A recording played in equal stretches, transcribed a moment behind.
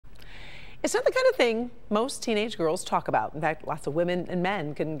It's not the kind of thing most teenage girls talk about. In fact, lots of women and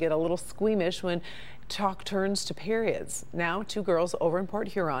men can get a little squeamish when talk turns to periods. Now, two girls over in Port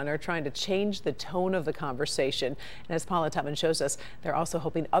Huron are trying to change the tone of the conversation. And as Paula Tutman shows us, they're also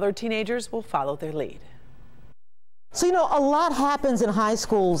hoping other teenagers will follow their lead. So, you know, a lot happens in high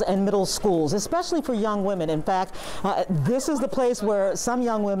schools and middle schools, especially for young women. In fact, this is the place where some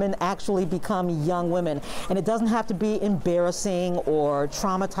young women actually become young women. And it doesn't have to be embarrassing or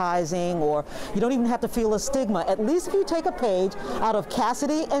traumatizing, or you don't even have to feel a stigma, at least if you take a page out of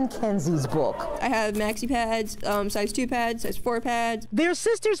Cassidy and Kenzie's book. I have maxi pads, size 2 pads, size 4 pads. They're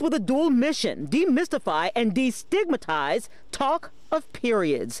sisters with a dual mission: demystify and destigmatize talk of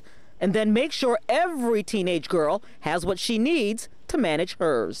periods, and then make sure every teenage girl has what she needs to manage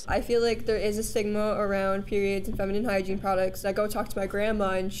hers. I feel like there is a stigma around periods and feminine hygiene products. I go talk to my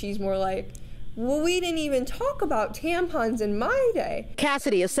grandma and she's more like, well, we didn't even talk about tampons in my day.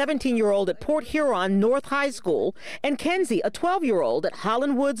 Cassidy, a 17-year-old at Port Huron North High School, and Kenzie, a 12-year-old at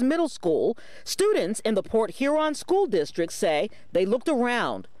Holland Woods Middle School. Students in the Port Huron School District say they looked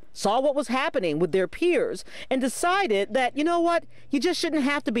around, saw what was happening with their peers, and decided that, you know what, you just shouldn't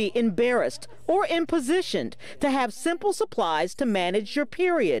have to be embarrassed or impositioned to have simple supplies to manage your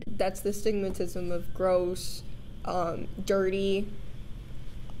period. That's the stigmatism of gross, dirty,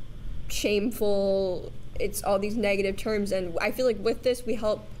 shameful. It's all these negative terms, and I feel like with this we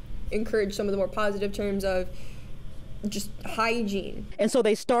help encourage some of the more positive terms of just hygiene. And so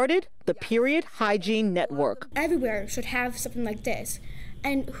they started the Period Hygiene Network. Everywhere should have something like this.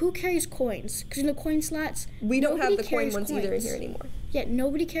 And who carries coins? Because in the coin slots, we don't have the coin ones either in here anymore. Yeah,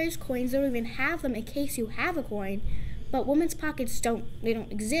 nobody carries coins. They don't even have them in case you have a coin. But women's pockets don't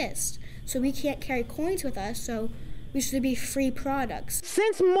exist. So we can't carry coins with us, so we should be free products.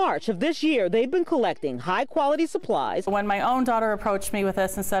 Since March of this year, they've been collecting high-quality supplies. When my own daughter approached me with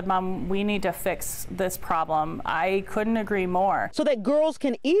this and said, Mom, we need to fix this problem, I couldn't agree more. So that girls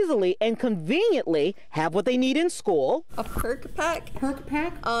can easily and conveniently have what they need in school. A perk pack. Perk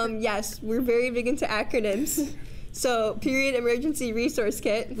pack? Yes, we're very big into acronyms. So, Period Emergency Resource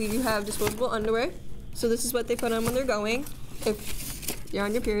Kit. We do have disposable underwear. So this is what they put on when they're going, if you're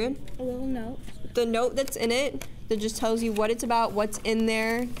on your period. A little note. The note that's in it that just tells you what it's about, what's in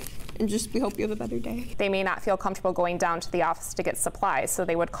there, and just we hope you have a better day. They may not feel comfortable going down to the office to get supplies, so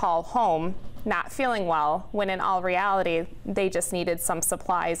they would call home not feeling well, when in all reality, they just needed some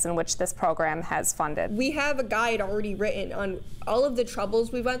supplies, in which this program has funded. We have a guide already written on all of the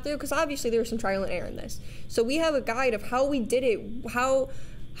troubles we went through, because obviously there was some trial and error in this. So we have a guide of how we did it, how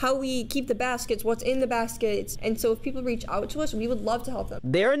we keep the baskets, what's in the baskets. And so if people reach out to us, we would love to help them.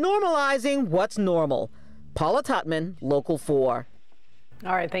 They're normalizing what's normal. Paula Tutman, Local 4.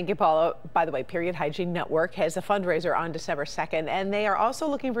 All right, thank you, Paula. By the way, Period Hygiene Network has a fundraiser on December 2nd, and they are also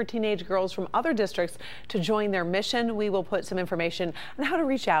looking for teenage girls from other districts to join their mission. We will put some information on how to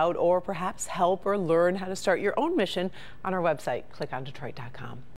reach out or perhaps help or learn how to start your own mission on our website. Click on Detroit.com.